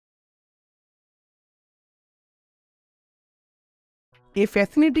a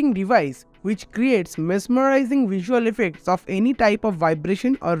fascinating device which creates mesmerizing visual effects of any type of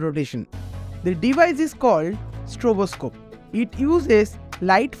vibration or rotation. The device is called Stroboscope. It uses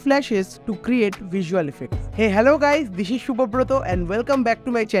light flashes to create visual effects. Hey, hello guys, this is Shubhabroto and welcome back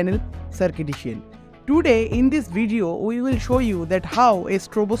to my channel Circuitician. Today in this video we will show you that how a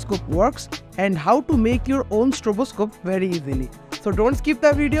stroboscope works and how to make your own stroboscope very easily. So don't skip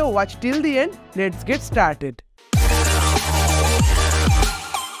the video, watch till the end. Let's get started.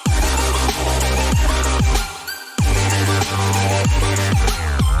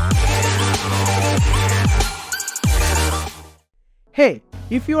 Hey,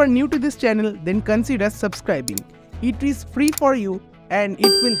 if you are new to this channel, then consider subscribing. It is free for you and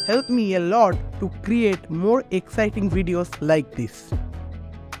it will help me a lot to create more exciting videos like this.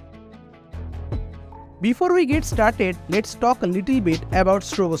 Before we get started, let's talk a little bit about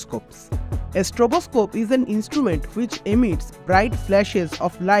stroboscopes. A stroboscope is an instrument which emits bright flashes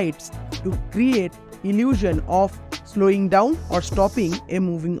of lights to create illusion of slowing down or stopping a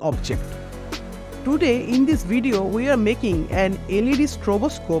moving object. Today in this video we are making an LED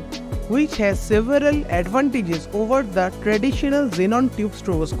stroboscope which has several advantages over the traditional xenon tube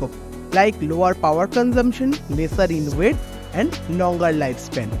stroboscope like lower power consumption, lesser in weight and longer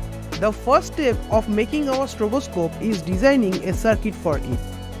lifespan. The first step of making our stroboscope is designing a circuit for it.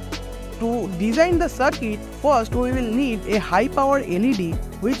 To design the circuit, first we will need a high power LED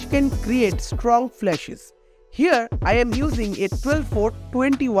which can create strong flashes. Here I am using a 12-volt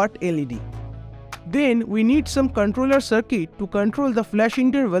 20-watt LED. Then we need some controller circuit to control the flash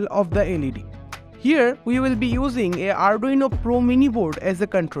interval of the LED. Here we will be using a Arduino Pro mini board as a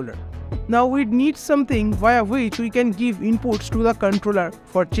controller. Now we need something via which we can give inputs to the controller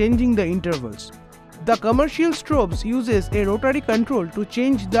for changing the intervals. The commercial strobes uses a rotary control to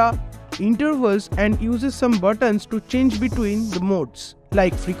change the intervals and uses some buttons to change between the modes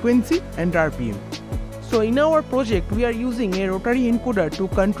like frequency and RPM. So in our project we are using a rotary encoder to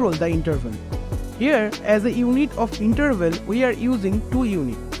control the interval. Here, as a unit of interval, we are using two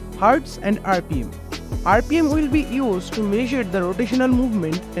units, Hertz and RPM. RPM will be used to measure the rotational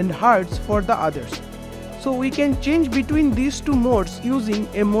movement and Hertz for the others. So we can change between these two modes using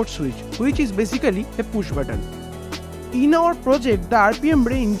a mode switch, which is basically a push button. In our project, the RPM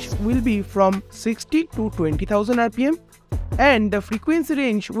range will be from 60 to 20,000 RPM and the frequency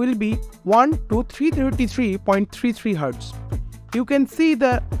range will be 1 to 333.33 Hz. You can see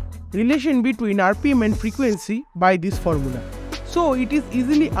the relation between RPM and frequency by this formula. So it is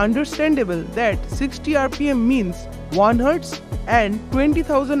easily understandable that 60 RPM means 1 Hz and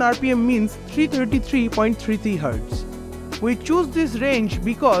 20,000 RPM means 333.33 Hz. We choose this range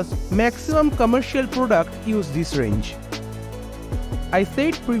because maximum commercial product use this range. I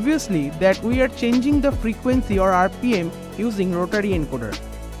said previously that we are changing the frequency or RPM using rotary encoder.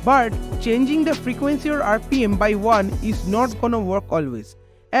 But changing the frequency or RPM by 1 is not gonna work always,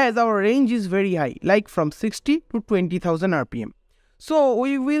 as our range is very high, like from 60 to 20,000 RPM. So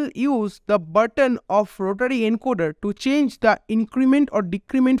we will use the button of rotary encoder to change the increment or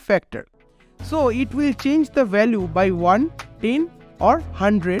decrement factor. So it will change the value by 1, 10 or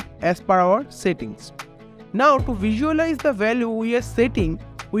 100 as per our settings. Now to visualize the value we are setting,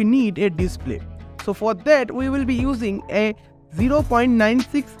 we need a display. So for that we will be using a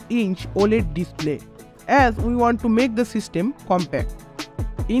 0.96 inch OLED display, as we want to make the system compact.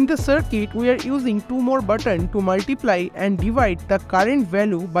 In the circuit, we are using two more buttons to multiply and divide the current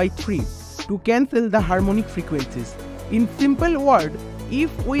value by 3 to cancel the harmonic frequencies. In simple words,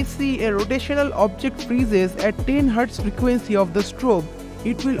 if we see a rotational object freezes at 10 Hz frequency of the strobe,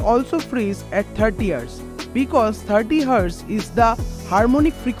 it will also freeze at 30 Hz because 30 Hz is the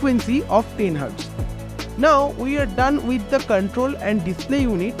harmonic frequency of 10 Hz. Now we are done with the control and display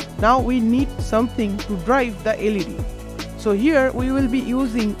unit. Now we need something to drive the LED. So here we will be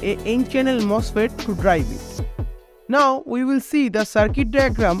using a N-channel MOSFET to drive it. Now we will see the circuit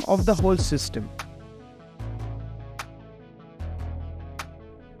diagram of the whole system.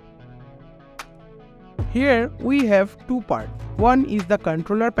 Here we have two parts. One is the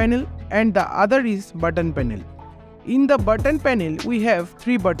controller panel and the other is button panel. In the button panel we have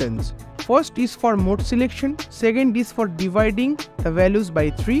three buttons. First is for mode selection, second is for dividing the values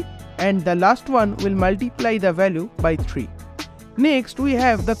by 3 and the last one will multiply the value by 3. Next we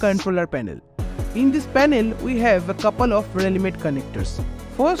have the controller panel. In this panel we have a couple of relimate connectors.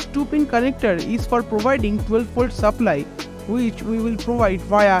 First 2-pin connector is for providing 12-volt supply, which we will provide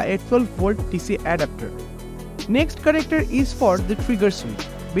via a 12-volt DC adapter. Next connector is for the trigger switch.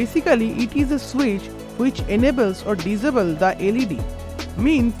 Basically it is a switch which enables or disables the LED.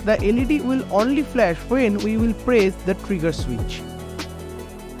 Means the LED will only flash when we will press the trigger switch.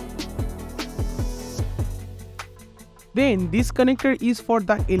 Then this connector is for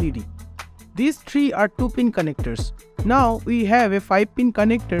the LED. These three are 2-pin connectors. Now we have a 5-pin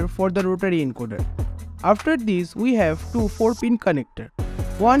connector for the rotary encoder. After this we have two 4-pin connector.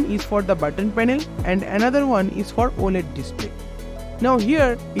 One is for the button panel and another one is for OLED display. Now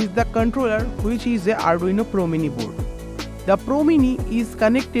here is the controller, which is a Arduino Pro Mini board. The Pro Mini is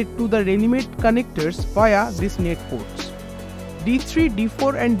connected to the ready-made connectors via these net ports. D3,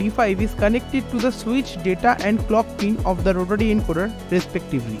 D4 and D5 is connected to the switch, data and clock pin of the rotary encoder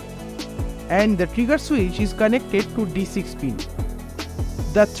respectively. And the trigger switch is connected to D6 pin.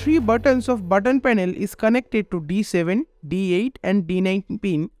 The 3 buttons of button panel is connected to D7, D8 and D9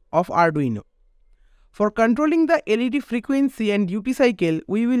 pin of Arduino. For controlling the LED frequency and duty cycle,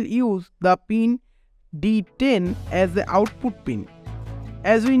 we will use the pin D10 as the output pin.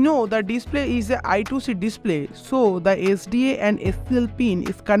 As we know, the display is a I2C display, so the SDA and SCL pin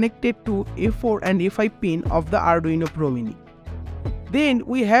is connected to A4 and A5 pin of the Arduino Pro Mini. Then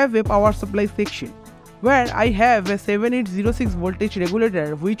we have a power supply section, where I have a 7806 voltage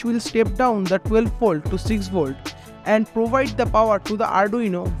regulator which will step down the 12 volt to 6 volt and provide the power to the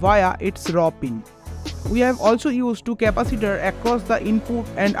Arduino via its raw pin. We have also used two capacitors across the input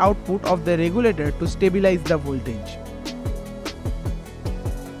and output of the regulator to stabilize the voltage.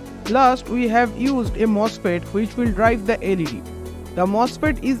 Last, we have used a MOSFET which will drive the LED. The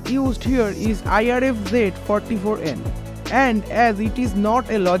MOSFET is used here is IRFZ44N, and as it is not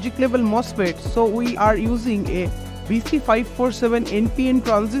a logic level MOSFET, so we are using a BC547 NPN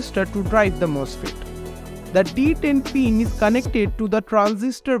transistor to drive the MOSFET. The D10 pin is connected to the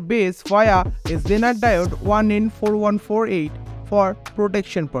transistor base via a Zener diode 1N4148 for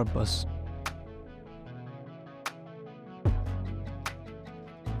protection purpose.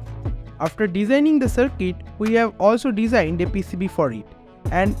 After designing the circuit, we have also designed a PCB for it,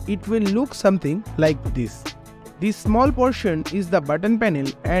 and it will look something like this. This small portion is the button panel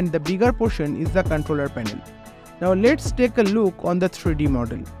and the bigger portion is the controller panel. Now let's take a look on the 3D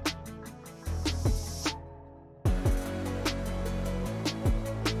model.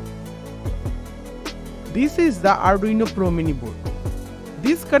 This is the Arduino Pro Mini board.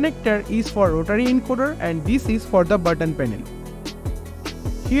 This connector is for rotary encoder and this is for the button panel.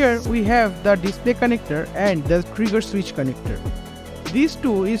 Here we have the display connector and the trigger switch connector. These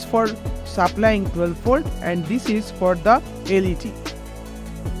two is for supplying 12 volt and this is for the LED.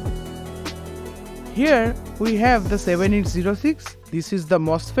 Here we have the 7806, this is the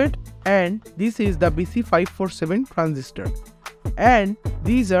MOSFET and this is the BC547 transistor. And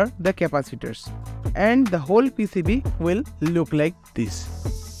these are the capacitors. And the whole PCB will look like this.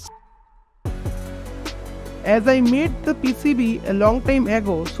 As I made the PCB a long time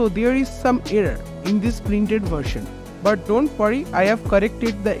ago, so there is some error in this printed version. But don't worry, I have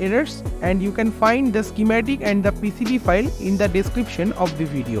corrected the errors and you can find the schematic and the PCB file in the description of the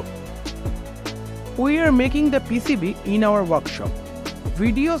video. We are making the PCB in our workshop.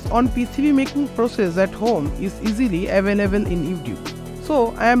 Videos on PCB making process at home is easily available in YouTube.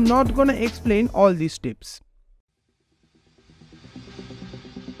 So I am not gonna explain all these steps.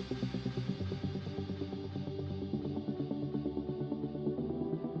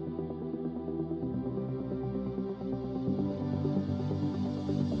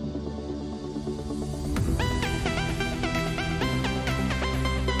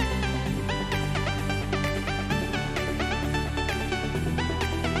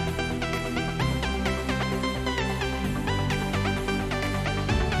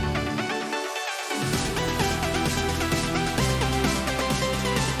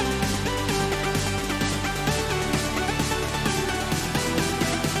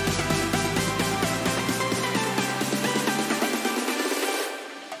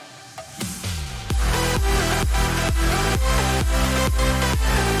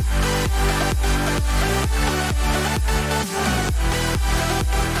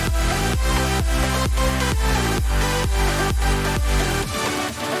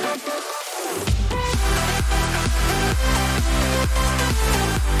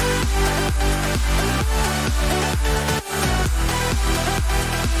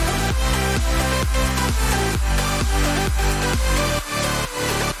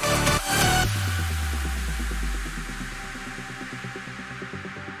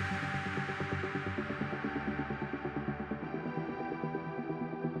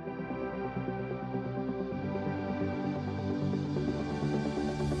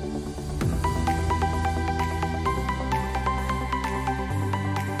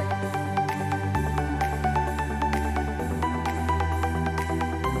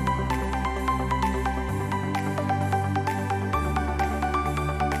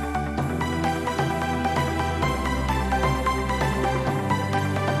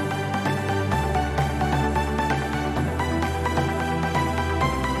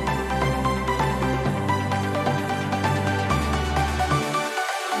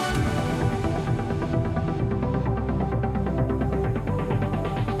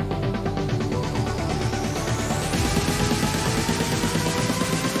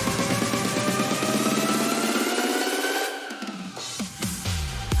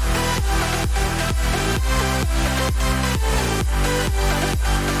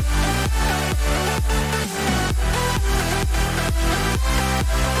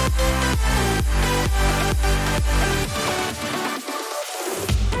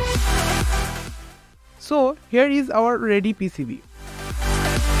 Here is our ready PCB.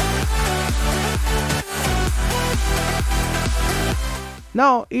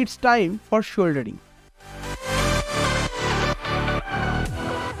 Now it's time for soldering.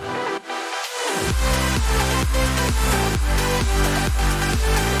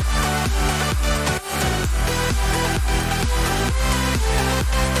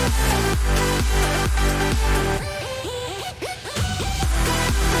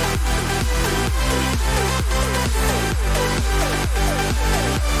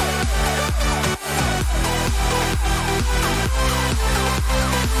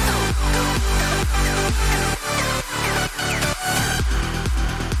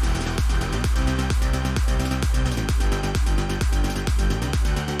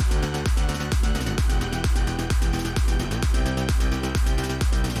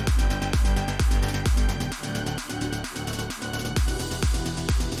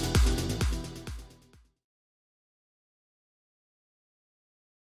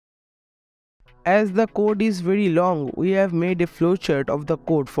 As the code is very long, we have made a flowchart of the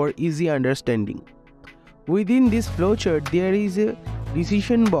code for easy understanding. Within this flowchart, there is a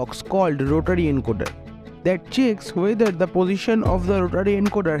decision box called rotary encoder that checks whether the position of the rotary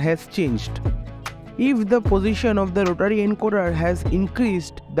encoder has changed. If the position of the rotary encoder has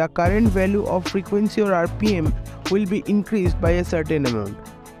increased, the current value of frequency or RPM will be increased by a certain amount.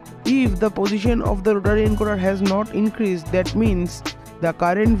 If the position of the rotary encoder has not increased, that means the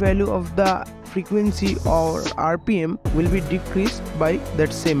current value of the frequency or RPM will be decreased by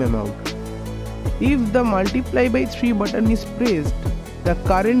that same amount. If the multiply by 3 button is pressed, the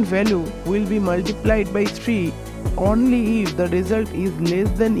current value will be multiplied by 3 only if the result is less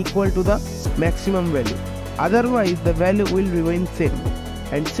than equal to the maximum value. Otherwise, the value will remain same.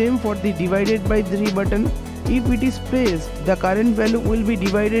 And same for the divided by 3 button. If it is pressed, the current value will be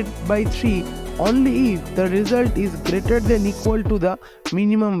divided by 3 only if the result is greater than equal to the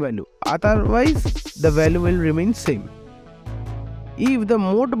minimum value. Otherwise, the value will remain same. If the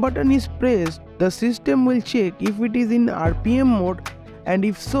mode button is pressed, the system will check if it is in RPM mode, and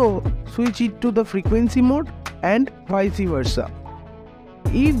if so, switch it to the frequency mode and vice versa.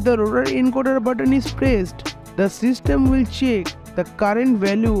 If the rotary encoder button is pressed, the system will check the current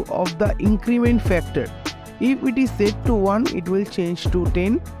value of the increment factor. If it is set to 1, it will change to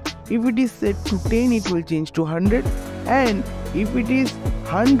 10. If it is set to 10, it will change to 100, and if it is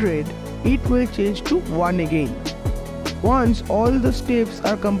 100, it will change to 1 again. Once all the steps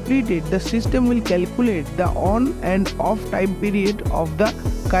are completed, the system will calculate the on and off time period of the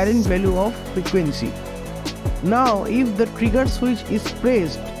current value of frequency. Now, if the trigger switch is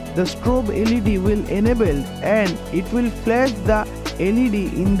pressed, the strobe LED will enable and it will flash the LED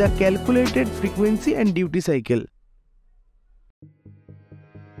in the calculated frequency and duty cycle.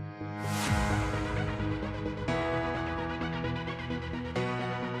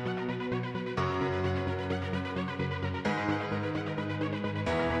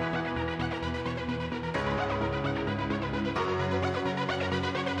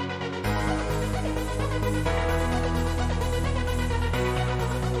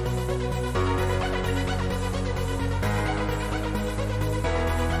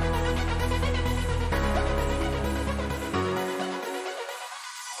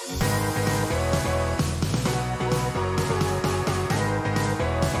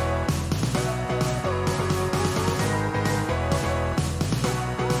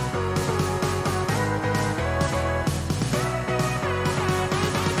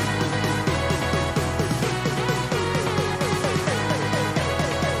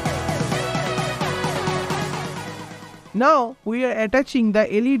 Now we are attaching the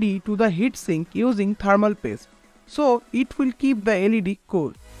LED to the heatsink using thermal paste, so it will keep the LED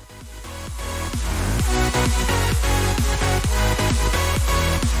cool.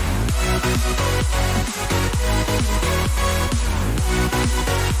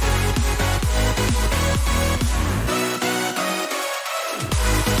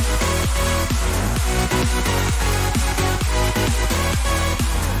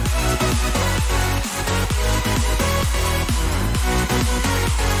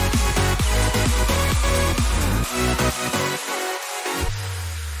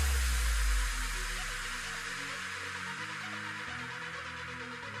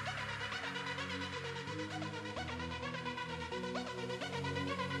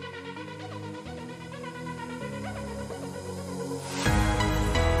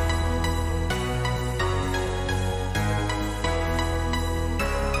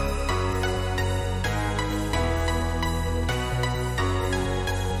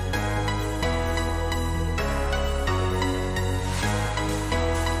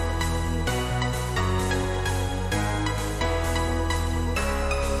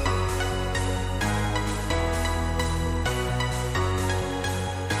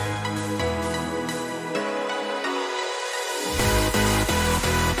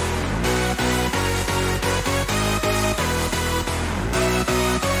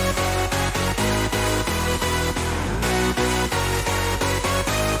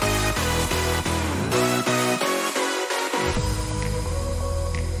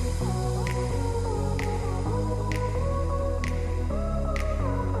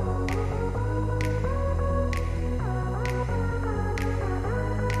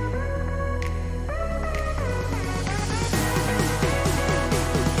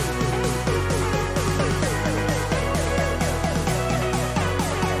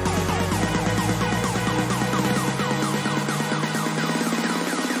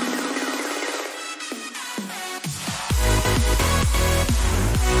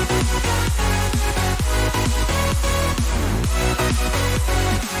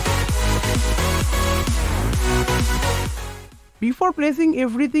 Before placing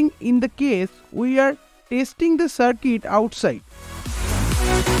everything in the case, we are testing the circuit outside.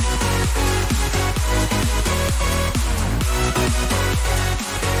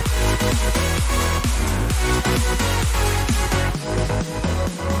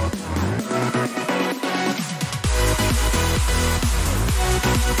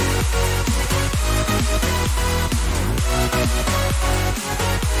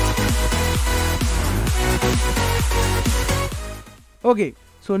 Okay,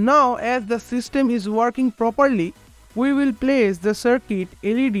 so now as the system is working properly, we will place the circuit,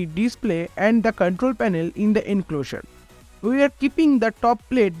 LED display and the control panel in the enclosure. We are keeping the top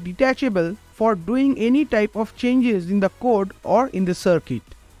plate detachable for doing any type of changes in the code or in the circuit.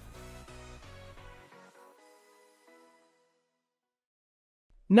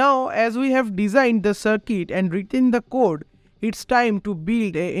 Now as we have designed the circuit and written the code, it's time to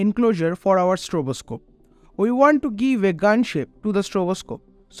build an enclosure for our stroboscope. We want to give a gun shape to the stroboscope.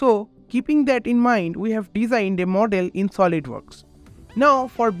 So, keeping that in mind, we have designed a model in SolidWorks. Now,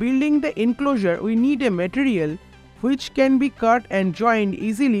 for building the enclosure, we need a material which can be cut and joined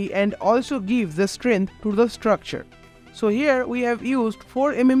easily and also gives the strength to the structure. So here we have used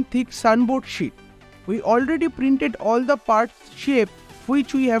 4 mm thick sunboard sheet. We already printed all the parts shape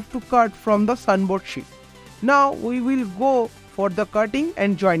which we have to cut from the sunboard sheet. Now we will go for the cutting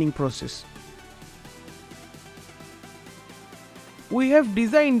and joining process. We have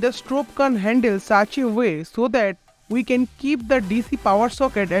designed the strobe gun handle such a way so that we can keep the DC power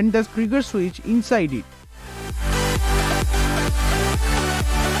socket and the trigger switch inside it.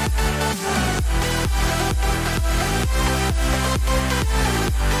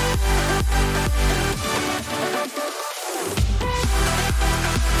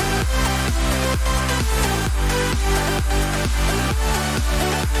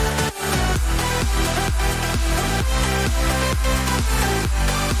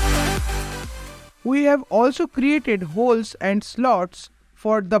 We have also created holes and slots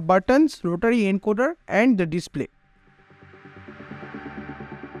for the buttons, rotary encoder and the display.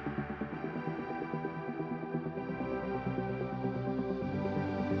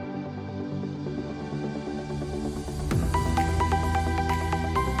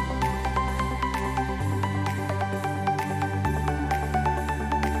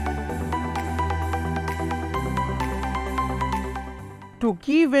 To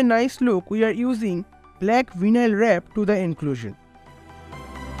give a nice look, we are using black vinyl wrap to the enclosure.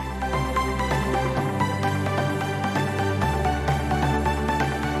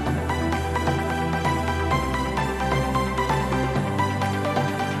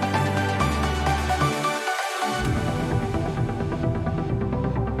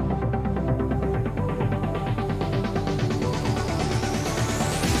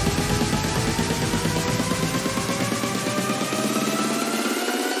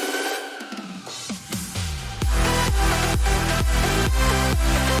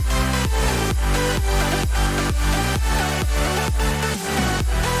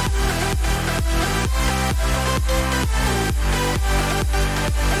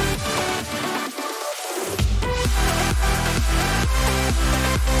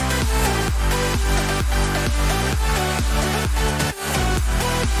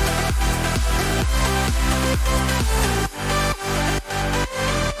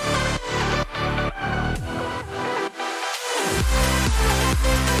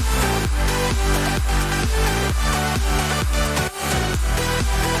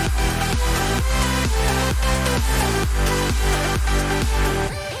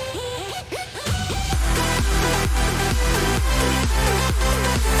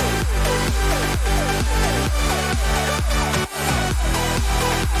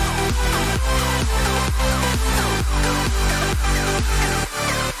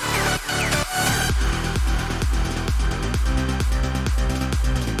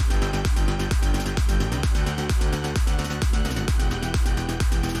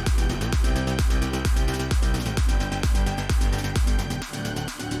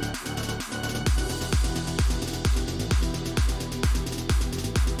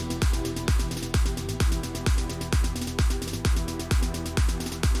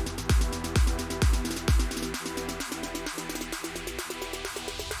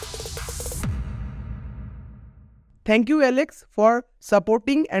 Thank you Alex for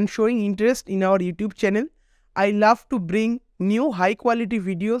supporting and showing interest in our YouTube channel. I love to bring new high quality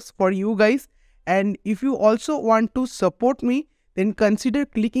videos for you guys, and if you also want to support me, then consider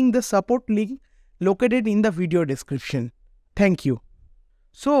clicking the support link located in the video description. Thank you.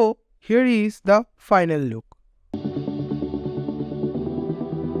 So here is the final look.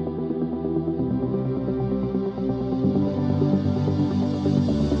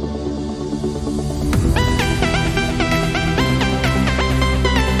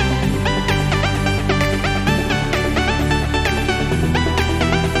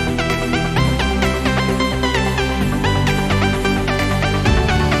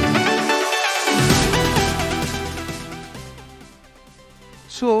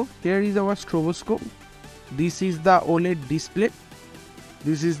 Here is our stroboscope. This is the OLED display.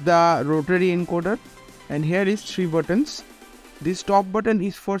 This is the rotary encoder, and here is 3 buttons. This top button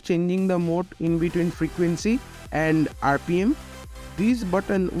is for changing the mode in between frequency and RPM. This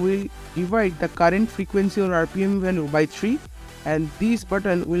button will divide the current frequency or RPM value by 3, and this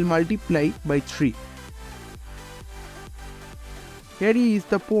button will multiply by 3. Here is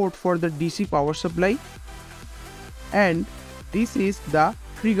the port for the DC power supply, and this is the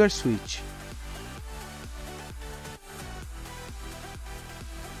trigger switch.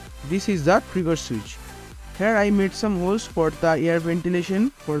 This is the trigger switch. Here I made some holes for the air ventilation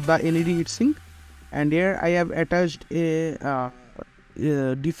for the LED heatsink, and here I have attached a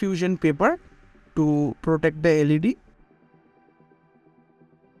diffusion paper to protect the LED.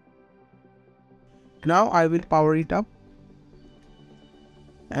 Now I will power it up.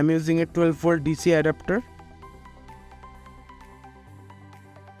 I am using a 12-volt DC adapter.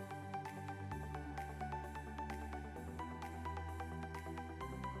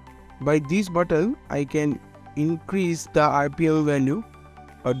 By this button, I can increase the RPM value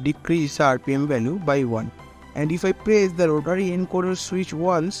or decrease the RPM value by 1. And if I press the rotary encoder switch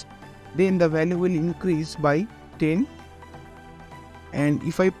once, then the value will increase by 10. And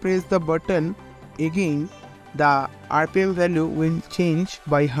if I press the button again, the RPM value will change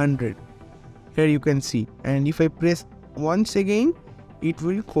by 100. Here you can see. And if I press once again, it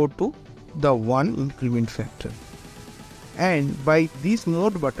will go to the 1 increment factor. And by this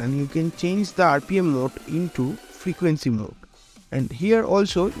mode button, you can change the RPM mode into frequency mode. And here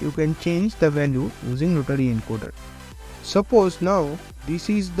also you can change the value using rotary encoder. Suppose now this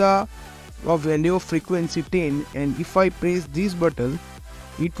is the value of frequency 10, and if I press this button,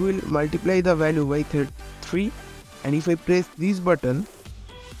 it will multiply the value by 3, and if I press this button,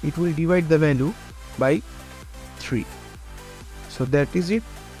 it will divide the value by 3. So that is it.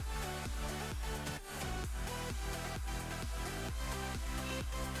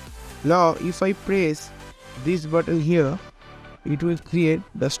 Now if I press this button here, it will create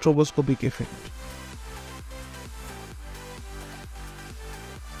the stroboscopic effect.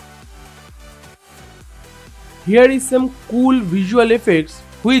 Here is some cool visual effects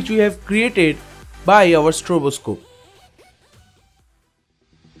which we have created by our stroboscope.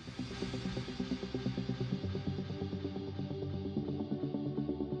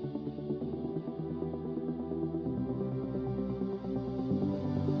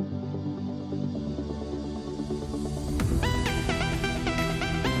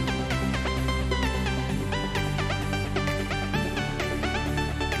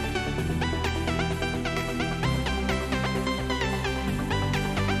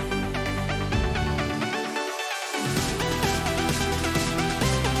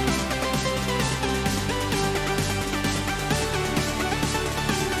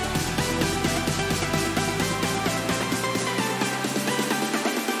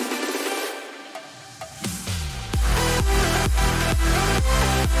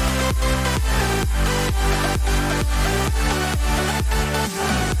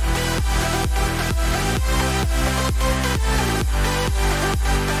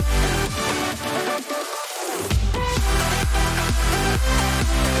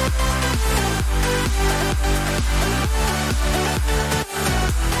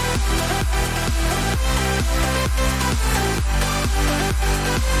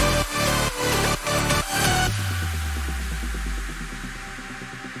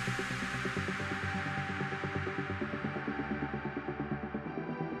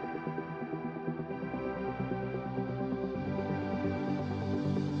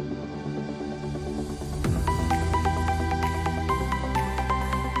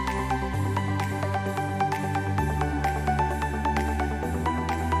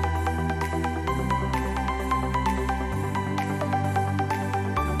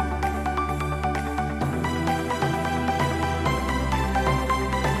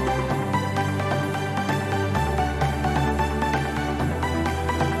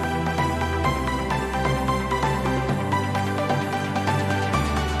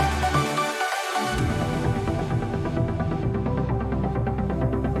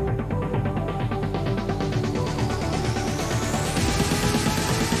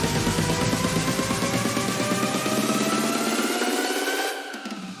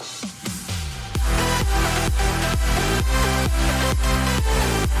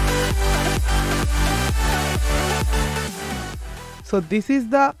 So this is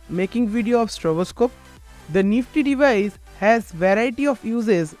the making video of stroboscope. The nifty device has variety of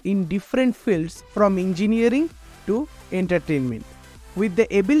uses in different fields from engineering to entertainment. With the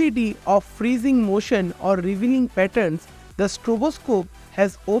ability of freezing motion or revealing patterns, the stroboscope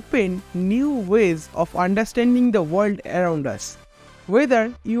has opened new ways of understanding the world around us.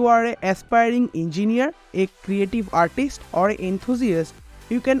 Whether you are an aspiring engineer, a creative artist, or an enthusiast,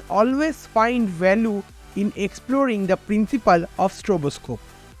 you can always find value in exploring the principle of stroboscope.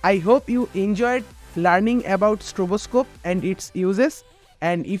 I hope you enjoyed learning about stroboscope and its uses,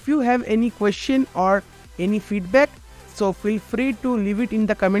 and if you have any question or any feedback, so feel free to leave it in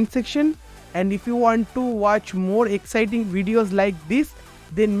the comment section. And if you want to watch more exciting videos like this,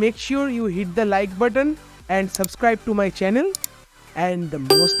 then make sure you hit the like button and subscribe to my channel. And the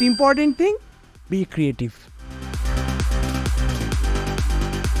most important thing, be creative.